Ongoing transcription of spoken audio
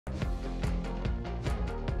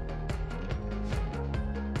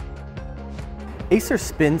Acer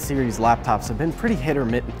Spin series laptops have been pretty hit or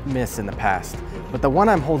miss in the past, but the one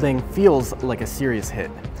I'm holding feels like a serious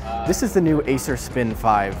hit. This is the new Acer Spin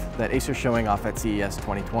 5 that Acer's showing off at CES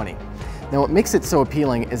 2020. Now what makes it so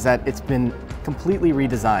appealing is that it's been completely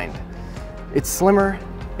redesigned. It's slimmer,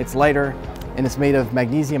 it's lighter, and it's made of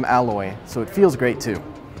magnesium alloy, so it feels great too.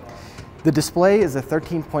 The display is a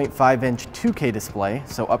 13.5-inch 2K display,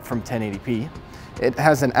 so up from 1080p. It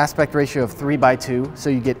has an aspect ratio of 3:2,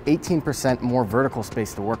 so you get 18% more vertical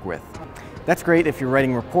space to work with. That's great if you're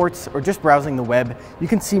writing reports or just browsing the web. You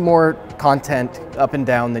can see more content up and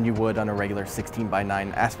down than you would on a regular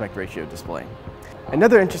 16:9 aspect ratio display.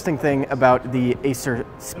 Another interesting thing about the Acer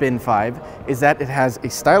Spin 5 is that it has a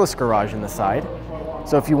stylus garage in the side.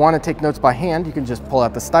 So if you want to take notes by hand, you can just pull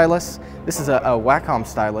out the stylus. This is a Wacom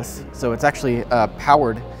stylus, so it's actually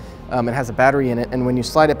powered. It has a battery in it, and when you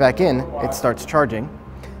slide it back in, it starts charging.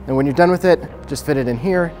 And when you're done with it, just fit it in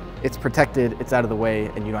here. It's protected, it's out of the way,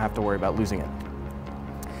 and you don't have to worry about losing it.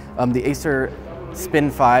 The Acer Spin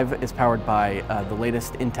 5 is powered by the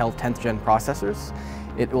latest Intel 10th gen processors.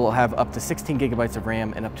 It will have up to 16 gigabytes of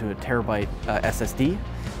RAM and up to a terabyte SSD.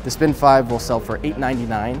 The Spin 5 will sell for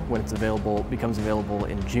 $899 when it becomes available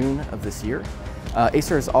in June of this year.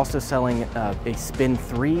 Acer is also selling a Spin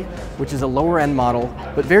 3, which is a lower end model,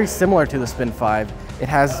 but very similar to the Spin 5. It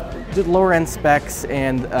has lower end specs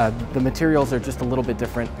and the materials are just a little bit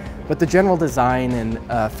different, but the general design and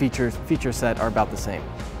feature set are about the same.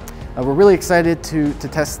 We're really excited to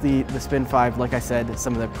test the Spin 5. Like I said,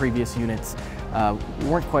 some of the previous units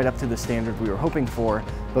weren't quite up to the standard we were hoping for,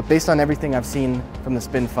 but based on everything I've seen from the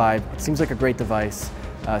Spin 5, it seems like a great device,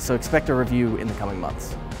 so expect a review in the coming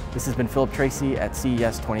months. This has been Philip Tracy at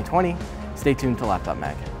CES 2020. Stay tuned to Laptop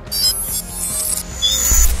Mag.